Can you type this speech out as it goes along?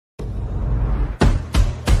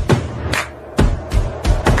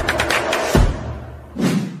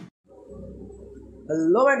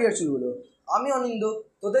Hello my dear চুলগুলো, আমি অনিন্দ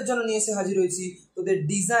তোদের জন্য নিয়ে এসে হাজির হয়েছি তোদের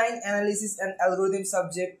design analysis and algorithm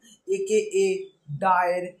subject AKA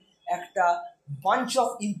Dyer একটা বাঞ্চ অফ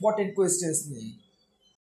ইম্পর্টেন্ট কোয়েশ্চেন্স নিয়ে।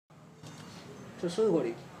 তো শুরু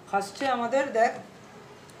করি। ফার্স্টে আমাদের দেখ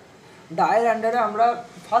ডায়ের আন্ডারে আমরা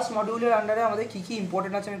ফার্স্ট মডিউলের আন্ডারে আমাদের কী কী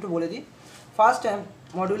ইম্পর্টেন্ট আছে আমি একটু বলে দিই। ফার্স্ট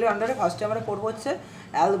মডিউলের আন্ডারে ফার্স্টে আমরা পড়বো হচ্ছে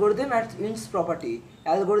algorithm and it's property.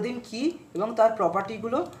 Algorithm কী এবং তার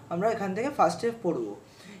প্রপার্টিগুলো আমরা এখান থেকে ফার্স্টে পড়বো।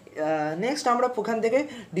 নেক্সট আমরা ওখান থেকে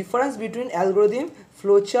difference between algorithm,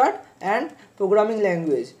 flowchart and programming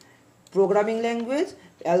language. Programming language,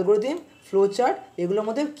 algorithm, flowchart এগুলোর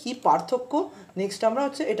মধ্যে কী পার্থক্য নেক্সট আমরা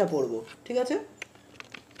হচ্ছে এটা পড়বো, ঠিক আছে।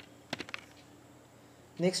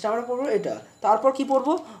 নেক্সট আমরা পড়বো এটা। তারপর কি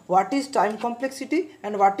পড়বো, what is time complexity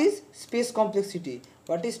and what is space complexity.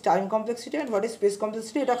 What is time complexity and what is space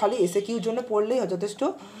complexity, এটা খালি এসএকিউর জন্য পড়লেই যথেষ্ট,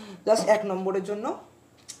 জাস্ট 1 নম্বরের জন্য।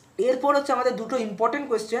 এরপর হচ্ছে আমাদের দুটো ইম্পর্টেন্ট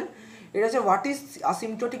কোয়েশ্চেন, এটা হচ্ছে what is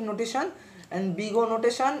আসিমটোটিক notation and big O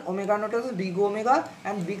notation, omega notation, big omega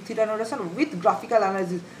and big theta notation with graphical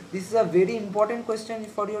analysis. This is a very important question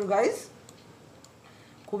for your guys,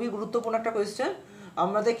 খুবই গুরুত্বপূর্ণ একটা কোয়েশ্চেন।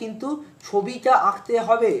 আমাদের কিন্তু ছবিটা আঁকতে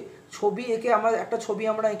হবে, ছবি এঁকে আমরা একটা ছবি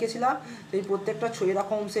আমরা এঁকেছিলাম, সেই প্রত্যেকটা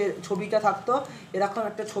এরকম সে ছবিটা থাকতো, এরকম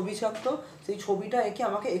একটা ছবি থাকতো, সেই ছবিটা এঁকে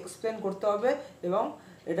আমাকে এক্সপ্লেন করতে হবে এবং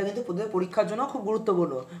এটা কিন্তু পরীক্ষার জন্য খুব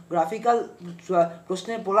গুরুত্বপূর্ণ। গ্রাফিক্যাল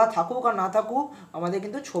প্রশ্নে বলা থাকুক আর না থাকুক আমাদের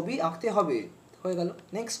কিন্তু ছবি আঁকতে হবে। হয়ে গেল।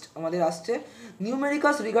 নেক্সট আমাদের আসছে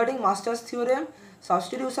numericals regarding masters theorem,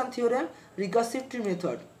 substitution theorem, recursive tree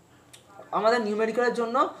method. আমাদের নিউমেরিক্যালের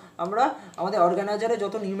জন্য আমরা আমাদের অর্গানাইজারে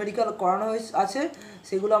যত নিউমেরিক্যাল করানো আছে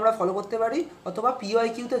সেগুলো আমরা ফলো করতে পারি, অথবা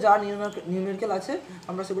PYQতে যা নিউমেরিক্যাল আছে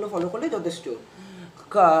আমরা সেগুলো ফলো করলে যথেষ্ট।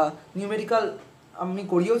 নিউমেরিক্যাল আমি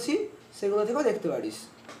করিয়েছি, সেগুলো থেকেও দেখতে পারিস।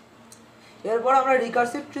 এরপর আমরা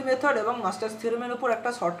রিকার্সিভ ট্রি মেথড এবং মাস্টার্স থিওরেমের উপর একটা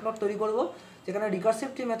শর্ট নোট তৈরি করব, যেখানে রিকার্সিভ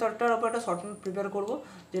ট্রি মেথডটার উপর একটা শর্ট নোট প্রিপেয়ার করব,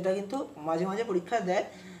 যেটা কিন্তু মাঝে মাঝে পরীক্ষায় দেয়।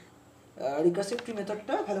 রিকার্সিভ ট্রি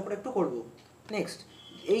মেথডটা ভালো করে একটু করব। নেক্সট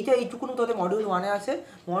এইটুকুনো তোদের মডিউল 1-এ আছে।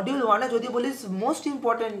 মডিউল 1-এ যদি বলিস মোস্ট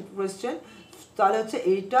ইম্পর্টেন্ট কোয়েশ্চেন তাহলে হচ্ছে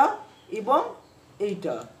এইটা এবং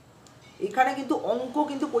এইটা। এখানে কিন্তু অঙ্ক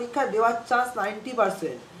কিন্তু পরীক্ষায় দেওয়ার চান্স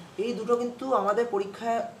 90%, এই দুটো কিন্তু আমাদের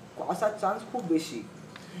পরীক্ষায় আসার চান্স খুব বেশি,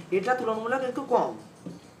 এটা তুলনামূলক একটু কম।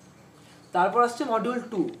 তারপর আসছে মডিউল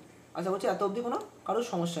 2, আশা করছি এত অবধি কোনো কারোর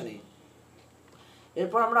সমস্যা নেই।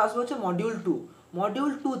 এরপর আমরা আসবো হচ্ছে মডিউল 2।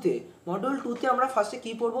 মডিউল 2তে আমরা ফার্স্টে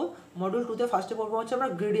কী পড়বো, মডিউল 2তে ফার্স্টে পড়বো হচ্ছে আমরা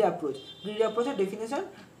গ্রিডি অ্যাপ্রোচ। গ্রিডি অ্যাপ্রোচের ডেফিনেশন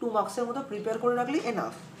 2 মার্কসের মতো প্রিপেয়ার করে রাখলে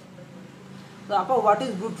এনাফ। তারপর what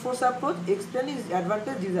is brute force approach, explain is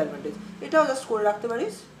advantage disadvantage, এটাও জাস্ট করে রাখতে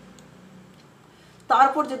পারিস।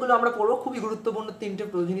 তারপর যেগুলো আমরা পড়বো খুবই গুরুত্বপূর্ণ 3টে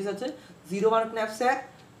জিনিস আছে, 0-1 knapsack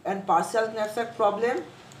and partial knapsack problem,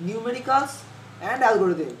 numericals and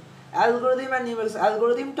algorithm. Algorithm and numericals,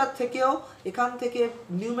 অ্যালগোরিদমটার থেকেও এখান থেকে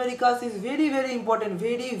numericals is very very important,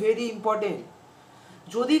 very very important.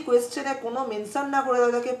 যদি কোয়েশ্চেনে কোনো মেনশন না করে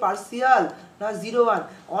দেওয়া থাকে পার্সিয়াল না 0-1,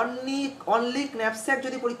 অনলি knapsack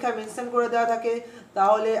যদি পরীক্ষায় মেনশন করে দেওয়া থাকে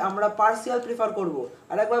তাহলে আমরা পার্সিয়াল প্রেফার করব।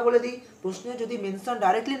 আরেকবার বলে দিই, প্রশ্নে যদি মেনশন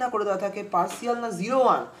ডাইরেক্টলি না করে দেওয়া থাকে পার্সিয়াল না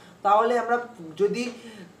 0-1, তাহলে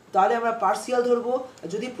আমরা পার্সিয়াল ধরবো।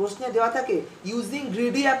 যদি প্রশ্নে দেওয়া থাকে using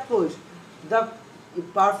greedy approach the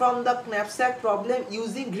perform the knapsack problem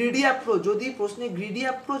using greedy approach, যদি প্রশ্নে গ্রিডি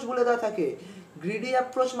অ্যাপ্রোচ বলে দেওয়া থাকে, গ্রিডি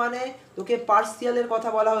অ্যাপ্রোচ মানে তোকে পার্সিয়ালের কথা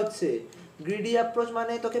বলা হচ্ছে, গ্রিডি অ্যাপ্রোচ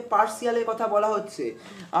মানে তোকে পার্সিয়ালের কথা বলা হচ্ছে।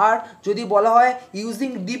 আর যদি বলা হয়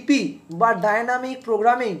ইউজিং ডিপি বা ডায়নামিক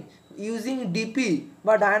প্রোগ্রামিং, ইউজিং ডিপি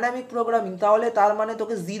বা ডায়নামিক প্রোগ্রামিং, তাহলে তার মানে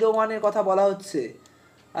তোকে 0-1-এর কথা বলা হচ্ছে।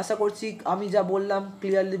 আশা করছি আমি যা বললাম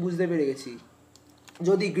ক্লিয়ারলি বুঝতে পেরে গেছি।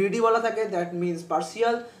 যদি গ্রিডি বলা থাকে দ্যাট মিনস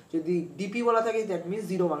পার্সিয়াল, যদি ডিপি বলা থাকে দ্যাট মিনস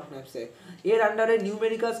 0-1 knapsack। এর আন্ডারে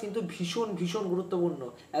নিউমেরিক্যালস কিন্তু ভীষণ ভীষণ গুরুত্বপূর্ণ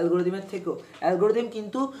অ্যালগোরিদমের থেকেও। অ্যালগোরিদম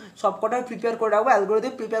কিন্তু সবকটাই প্রিপেয়ার করে রাখবো।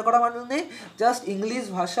 অ্যালগোরিদম প্রিপেয়ার করা মানে জাস্ট ইংলিশ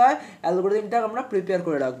ভাষায় অ্যালগোরিদমটা আমরা প্রিপেয়ার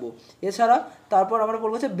করে রাখবো। এছাড়া তারপর আমরা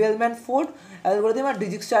বলবো হচ্ছে bellman Ford algorithm R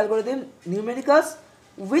ডিজিক্সটা algorithm, numericals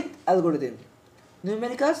with algorithm,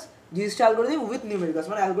 numericals ডিজিক্সটা algorithm with numericals,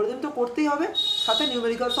 মানে অ্যালগোরিদম তো করতেই হবে, সাথে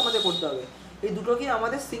নিউমেরিক্যালসও আমাদের করতে হবে। এই দুটোকে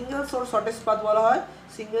আমাদের সিঙ্গেল সোর্স শর্টেস্ট পাথ বলা হয়,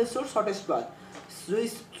 সিঙ্গেল সোর্স শর্টেস্ট পাথ। যদি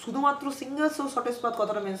শুধুমাত্র সিঙ্গেল সোর্স শর্টেস্ট পাথ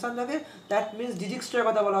কথাটা মেনশন থাকে দ্যাট মিনস ডিজিক্সটার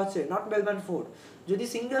কথা বলা হচ্ছে, নট বেলম্যান ফোর্ড। যদি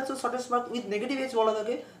single source shortest path with negative age বলা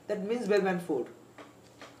থাকে দ্যাট মিনস বেলম্যান ফোর্ড।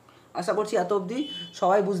 আশা করছি এত অবধি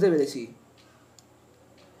সবাই বুঝতে পেরেছি।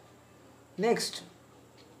 নেক্সট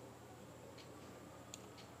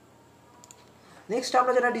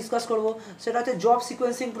আমরা যেটা ডিসকাস করবো সেটা হচ্ছে job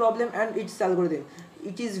sequencing problem and it's algorithm.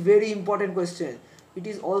 It is very important question. It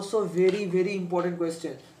is also very very important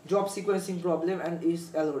question, job sequencing problem and it's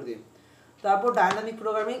algorithm. তারপর ডায়নামিক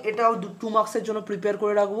প্রোগ্রামিং, এটাও 2 মার্কসের জন্য প্রিপেয়ার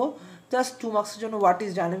করে রাখবো, জাস্ট 2 মার্কসের জন্য। হোয়াট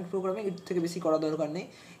ইজ ডায়নামিক প্রোগ্রামিং, এর থেকে বেশি করা দরকার নেই।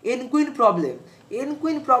 এনকুইন প্রবলেম,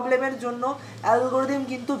 এনকুইন প্রবলেমের জন্য অ্যালগোরিদম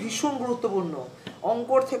কিন্তু ভীষণ গুরুত্বপূর্ণ,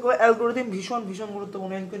 অঙ্কর থেকেও অ্যালগোরিদম ভীষণ ভীষণ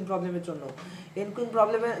গুরুত্বপূর্ণ এনকুইন প্রবলেমের জন্য। এনকুইন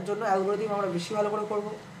প্রবলেমের জন্য অ্যালগোরিদম আমরা বেশি ভালো করে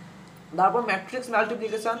করবো। তারপর matrix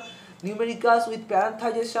multiplication, numericals with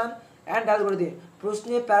প্যারান্থাইজেশন and algorithm.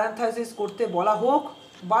 প্রশ্নে প্যারান্থাইসিস করতে বলা হোক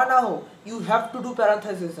বা না হোক, ইউ হ্যাভ টু ডু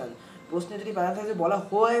প্যারান্থাইজেশন। প্রশ্নে যদি প্যারান্থাইসিস বলা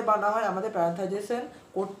হয় বা না হয়, আমাদের প্যারান্থাইজেশন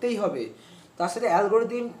করতেই হবে। তার সাথে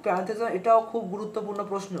অ্যালগোরিদম প্যারান্থাইজেশন, এটাও খুব গুরুত্বপূর্ণ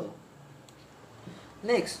প্রশ্ন।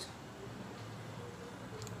 নেক্সট,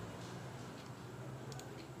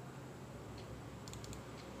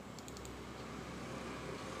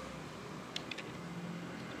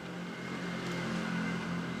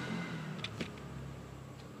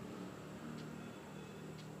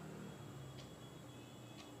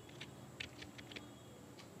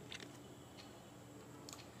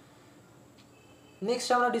 নেক্সট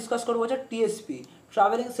আমরা ডিসকাস করবো হচ্ছে TSP,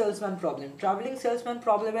 travelling salesman problem. Travelling salesman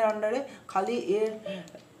প্রবলেমের আন্ডারে খালি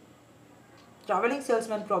ট্রাভেলিং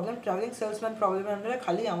সেলসম্যান প্রবলেমের আন্ডারে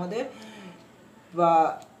খালি আমাদের বা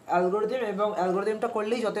অ্যালগোরিদম এবং অ্যালগোরিদমটা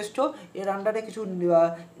করলেই যথেষ্ট। এর আন্ডারে কিছু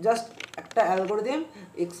জাস্ট একটা অ্যালগোরিদম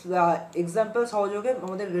এক্সাম্পল সহযোগে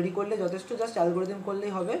আমাদের রেডি করলে যথেষ্ট, জাস্ট অ্যালগোরিদম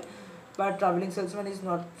করলেই হবে। But travelling salesman is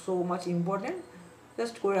not so much important,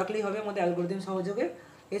 just করে রাখলেই হবে আমাদের অ্যালগোরিদম সহযোগে।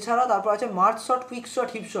 এছাড়াও তারপর আছে March shot, quick shot,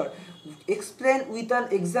 heap shot. Explain with an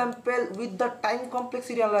example with the time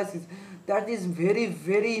complexity analysis, that is very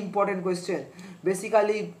very important question.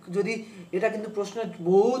 Basically যদি এটা কিন্তু প্রশ্ন,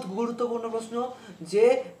 বহুত গুরুত্বপূর্ণ প্রশ্ন, যে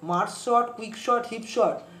March shot, quick shot, heap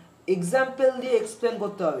shot example দিয়ে এক্সপ্লেন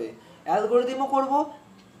করতে হবে। অ্যালগোরিদমও করব,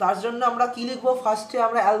 তার জন্য আমরা কি লিখবো, ফার্স্টে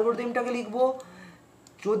আমরা অ্যালগোরিদমটাকে লিখবো।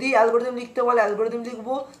 যদি অ্যালগোরিদম লিখতে বলে অ্যালগোরিদম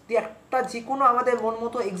লিখবো, দিয়ে একটা যে কোনো আমাদের মন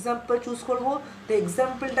মতো এক্সাম্পল চুজ করবো, তো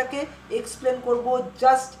এক্সাম্পলটাকে এক্সপ্লেন করব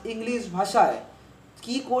জাস্ট ইংলিশ ভাষায়।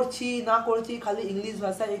 কি করছি না করছি খালি ইংলিশ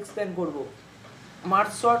ভাষায় এক্সপ্লেন করব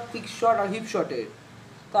মার্চ শট, কুইক শট আর হিপ শটের।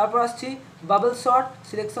 তারপর আসছি bubble shot,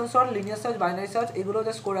 selection shot, linear search, binary search, এগুলো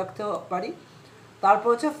জাস্ট করে রাখতে পারি। তারপর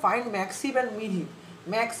হচ্ছে ফাইন্ড ম্যাক্সিভ অ্যান্ড মিনিভ।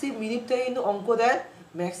 ম্যাক্সিভ মিনিভ থেকে কিন্তু অঙ্ক দেয়,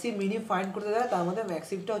 ম্যাক্সিভ মিনিভ ফাইন্ড করতে দেয়, তার মধ্যে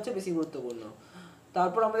ম্যাক্সিভটা হচ্ছে বেশি গুরুত্বপূর্ণ।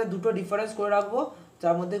 তারপর আমাদের দুটো ডিফারেন্স করে রাখবো,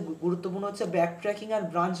 যার মধ্যে গুরুত্বপূর্ণ হচ্ছে ব্যাক ট্র্যাকিং আর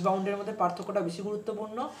ব্রাঞ্চ বাউন্ডের মধ্যে পার্থক্যটা বেশি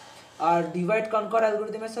গুরুত্বপূর্ণ, আর ডিভাইড কনকর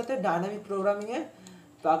অ্যালগোরিদমের সাথে ডায়নামিক প্রোগ্রামিংয়ের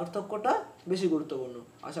পার্থক্যটা বেশি গুরুত্বপূর্ণ।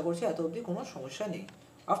 আশা করছি এত অবধি কোনো সমস্যা নেই।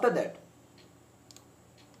 আফটার দ্যাট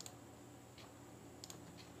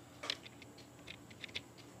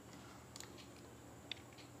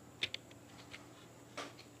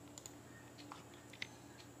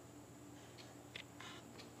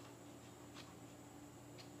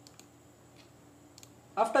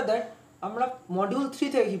আমরা মডিউল 3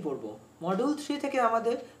 থেকে কি পড়বো? মডিউল 3 থেকে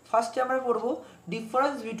আমাদের ফার্স্টে আমরা পড়বো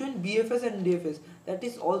difference between BFS and DFS. That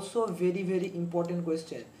is also very very important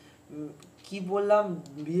question. কি বললাম,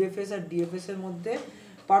 বিএফএস আর ডিএফএস এর মধ্যে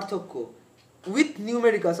পার্থক্য উইথ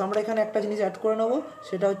নিউমেরিক্যালস। আমরা এখানে একটা জিনিস অ্যাড করে নেবো,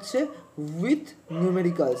 সেটা হচ্ছে উইথ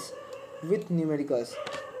নিউমেরিক্যালস।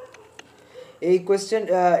 এই কোয়েশ্চেন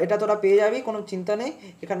এটা তোরা পেয়ে যাবি, কোনো চিন্তা নেই।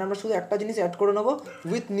 এখানে আমরা শুধু একটা জিনিস অ্যাড করে নেবো,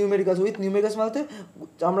 উইথ নিউমেরিক্যালস বলতে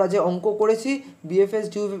আমরা যে অঙ্ক করেছি বিএফএস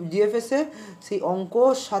ডিএফএসে, সেই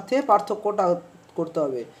অঙ্কর সাথে পার্থক্যটা করতে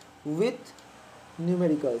হবে। উইথ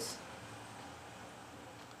নিউমেরিক্যালস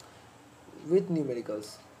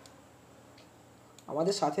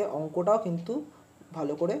আমাদের সাথে অঙ্কটাও কিন্তু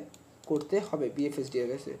ভালো করে করতে হবে বিএফএস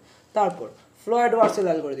ডিএফএসে। তারপর ফ্লয়েড ওয়ার্সেল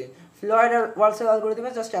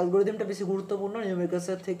অ্যালগোরিদমে জাস্ট অ্যালগোরিদমটা বেশি গুরুত্বপূর্ণ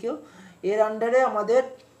নিউমেরিক্যালসের থেকেও। এর আন্ডারে আমাদের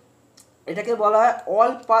এটাকে বলা হয়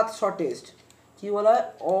অল পাথ শর্টেস্ট। কি বলা হয়?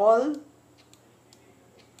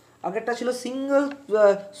 আগেরটা ছিল সিঙ্গেল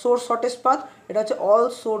সোর্স শর্টেস্ট পাথ, এটা হচ্ছে অল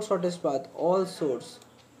সোর্স শর্টেস্ট পাথ।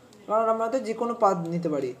 কারণ আমাদের যে কোনো পাথ নিতে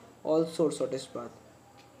পারি, অল সোর্স শর্টেস্ট পাথ।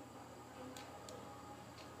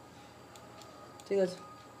 ঠিক আছে,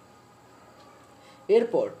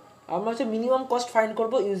 এরপর আমরা হচ্ছে মিনিমাম কস্ট ফাইন্ড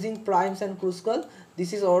করবো using primes and ক্রুসকাল। This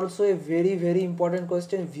is also a very very important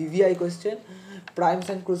question, VVI question. Primes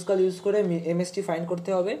and ক্রুসকাল use করে এমএসটি ফাইন্ড করতে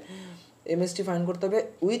হবে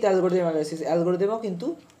উইথ অ্যালগোরিদম অ্যানালাইসিস। অ্যালগোরিদমও কিন্তু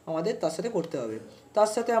আমাদের তার সাথে করতে হবে। তার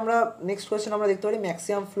সাথে আমরা নেক্সট কোয়েশ্চেন আমরা দেখতে পারি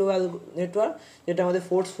ম্যাক্সিমাম ফ্লো নেটওয়ার্ক, যেটা আমাদের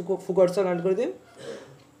ফোর্স ফুকারসন অ্যালগোরিদম।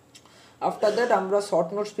 আফটার দ্যাট আমরা শর্ট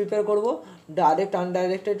নোটস প্রিপেয়ার করবো, ডাইরেক্ট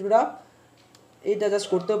আনডাইরেক্টেড গ্রাফ, এইটা জাস্ট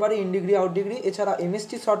করতে পারি ইন ডিগ্রি আউট ডিগ্রি। এছাড়া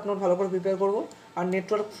এমএসটি শর্ট নোট ভালো করে প্রিপেয়ার করবো, আর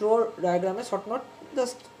নেটওয়ার্ক ফ্লো ডায়াগ্রামে শর্ট নোট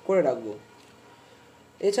জাস্ট করে রাখবো।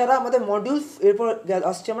 এছাড়া আমাদের এরপর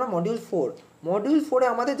আসছি আমরা মডিউল 4। মডিউল 4-এ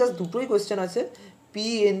আমাদের জাস্ট দুটোই কোয়েশ্চেন আছে, P,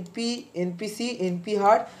 NP, NPC, NP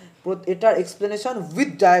heart, এটার explanation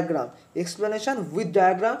with diagram, explanation with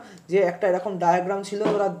diagram, যে একটা এরকম ডায়াগ্রাম ছিল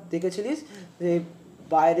ওরা দেখেছিলিস যে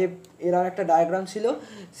বাইরে এরকম একটা ডায়াগ্রাম ছিল,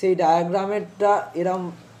 সেই ডায়াগ্রামেরটা এরম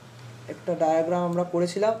একটা ডায়াগ্রাম আমরা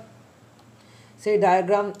করেছিলাম, সেই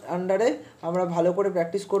ডায়াগ্রাম আন্ডারে আমরা ভালো করে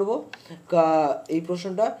প্র্যাকটিস করব এই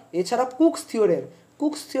প্রশ্নটা। এছাড়া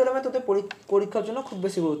কুকস থিওরেমে তোদের পরীক্ষার জন্য খুব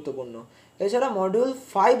বেশি গুরুত্বপূর্ণ। এছাড়া মডিউল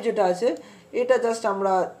 5 যেটা আছে এটা জাস্ট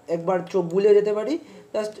আমরা একবার চোখ বুলিয়ে যেতে পারি,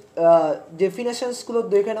 জাস্ট ডেফিনেশনসগুলো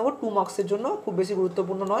দেখে নেবো, 2 মার্কসের জন্য, খুব বেশি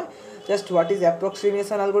গুরুত্বপূর্ণ নয়। Just what is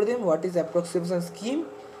approximation algorithm, what is approximation scheme,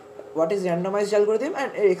 what is randomized algorithm, and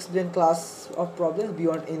explain class of problems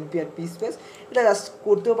beyond NP and P space। এটা জাস্ট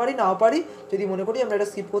করতেও পারি নাও পারি, যদি মনে করি আমরা এটা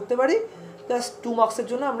স্কিপ করতে পারি, জাস্ট 2 মার্কসের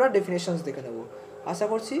জন্য আমরা ডেফিনেশনস দেখে নেব। আশা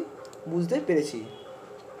করছি বুঝতে পেরেছি।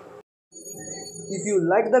 If you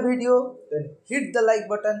like the video, then hit the like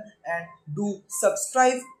button and do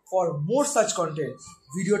subscribe for more such content.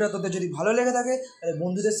 ভিডিওটা তোদের যদি ভালো লেগে থাকে তাহলে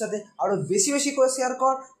বন্ধুদের সাথে আরও বেশি বেশি করে শেয়ার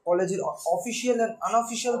কর, কলেজের অফিসিয়াল অ্যান্ড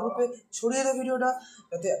আনঅফিসিয়াল গ্রুপে ছড়িয়ে দে ভিডিওটা,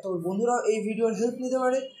 যাতে তোর বন্ধুরাও এই ভিডিওর হেল্প নিতে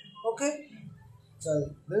পারে। ओके, चल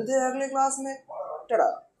मिलते हैं अगले क्लास में, टाटा।